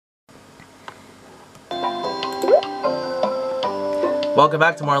Welcome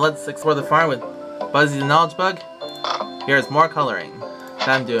back to more Let's Explore the Farm with Buzzy the Knowledge Bug. Here's more coloring that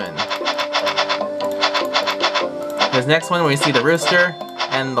I'm doing. This next one we see the rooster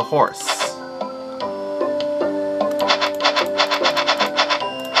and the horse.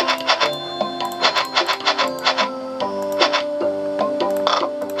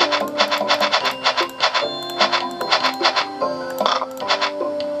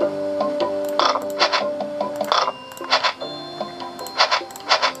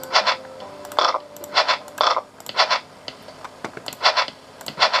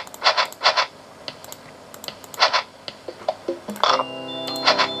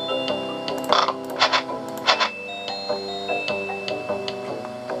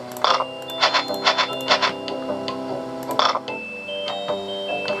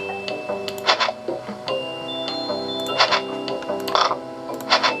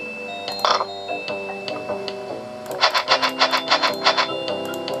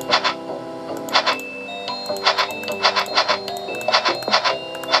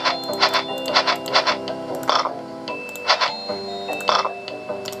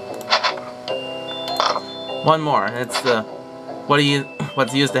 One more. It's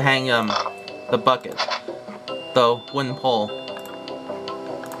what's used to hang the bucket, the wooden pole,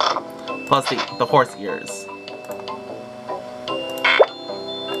 plus the horse ears.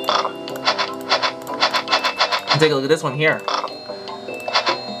 And take a look at this one here.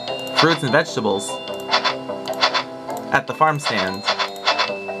 Fruits and vegetables at the farm stand.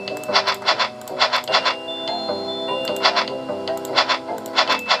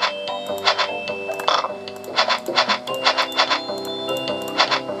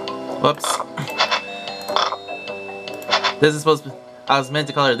 Whoops. This is supposed to, I was meant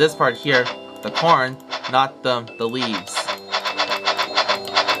to color this part here, the corn, not the leaves.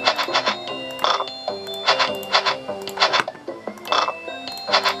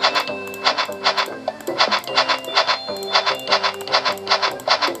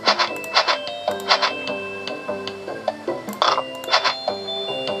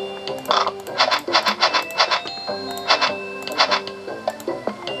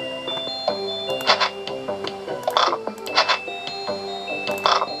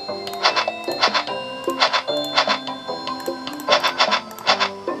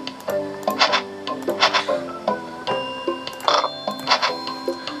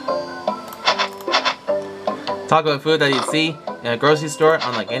 Talk about food that you'd see in a grocery store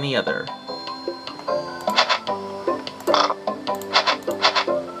unlike any other.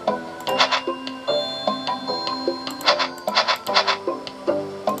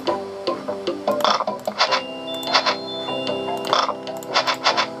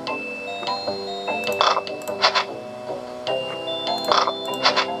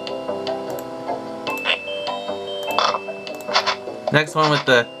 Next one with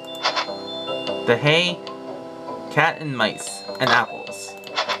the hay, cat and mice, and apples.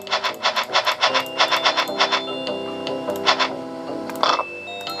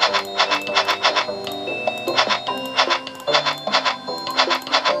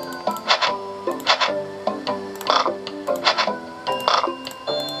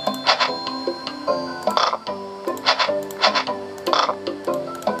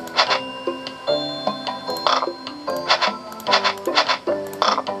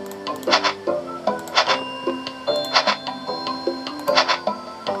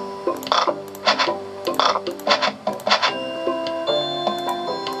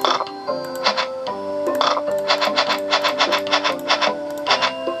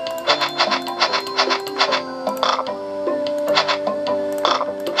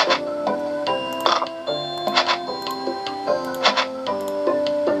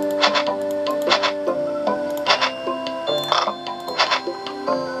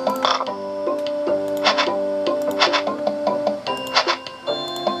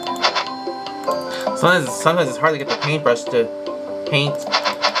 Sometimes it's hard to get the paintbrush to paint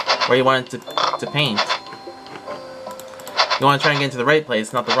where you want it to paint. You want to try and get into the right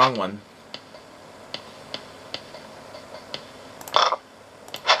place, not the wrong one.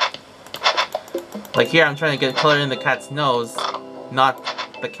 Like here, I'm trying to get color in the cat's nose, not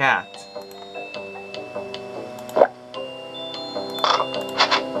the cat.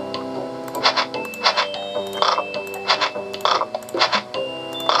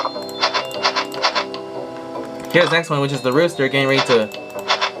 Here's the next one, which is the rooster getting ready to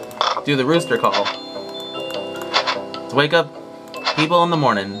do the rooster call. To wake up people in the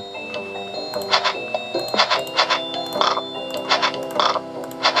morning.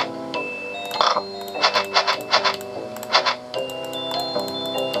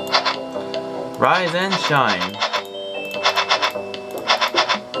 Rise and shine.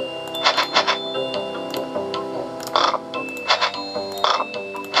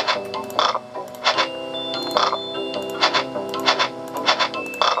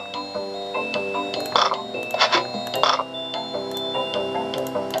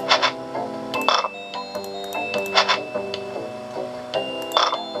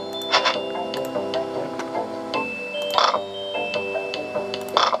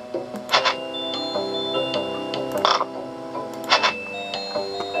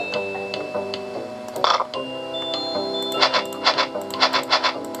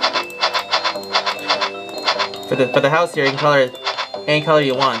 the house here, you can color it any color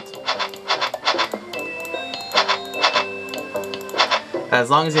you want. As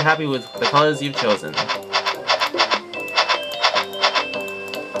long as you're happy with the colors you've chosen.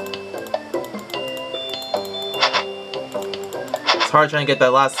 It's hard trying to get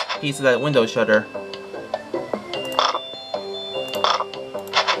that last piece of that window shutter.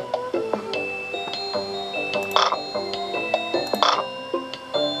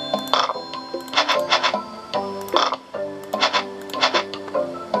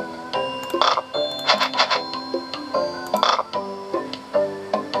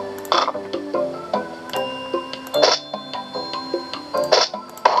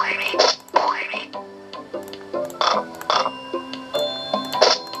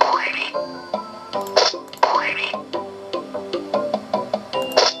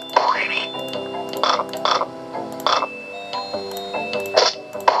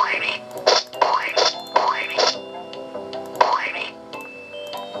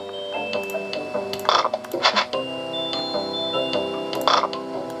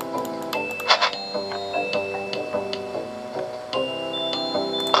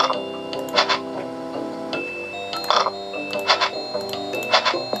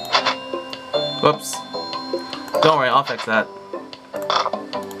 Whoops. Don't worry, I'll fix that.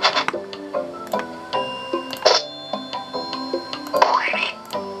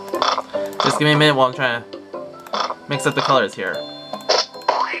 Just give me a minute while I'm trying to mix up the colors here.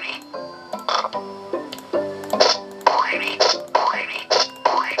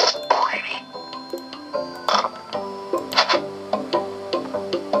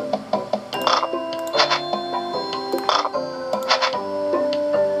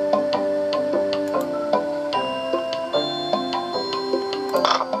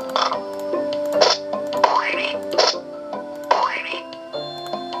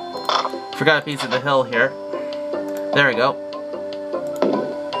 Forgot a piece of the hill here. There we go.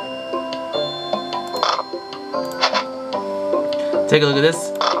 Take a look at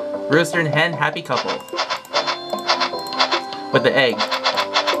this. Rooster and hen, happy couple. With the egg.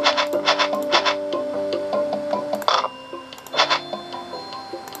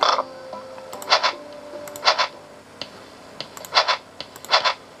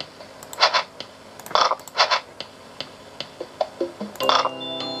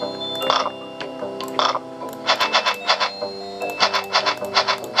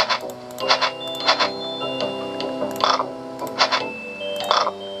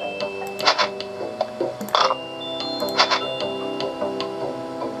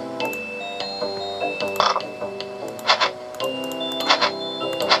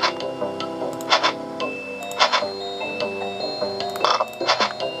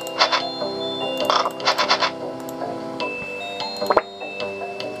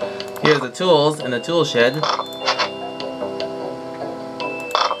 Here's the tools in the tool shed.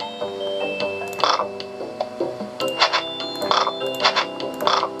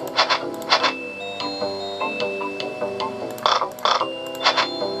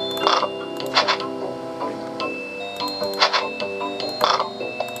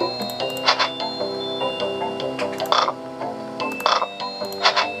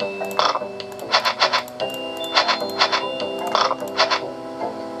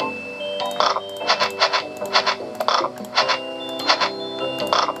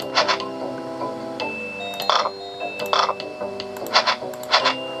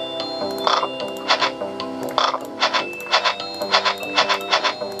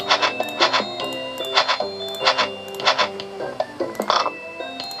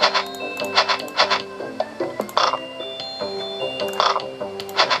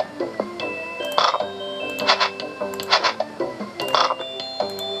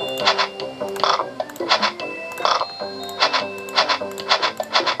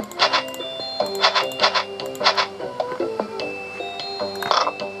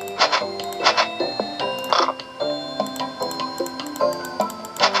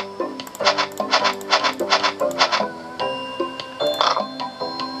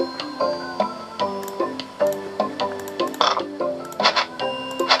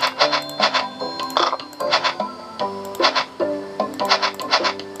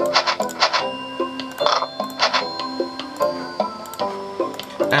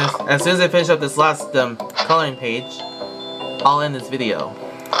 As soon as I finish up this last coloring page, I'll end this video.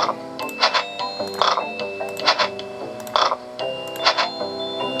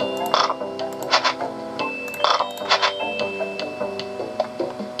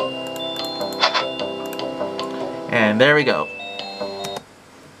 And there we go.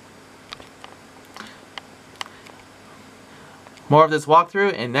 More of this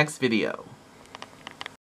walkthrough in next video.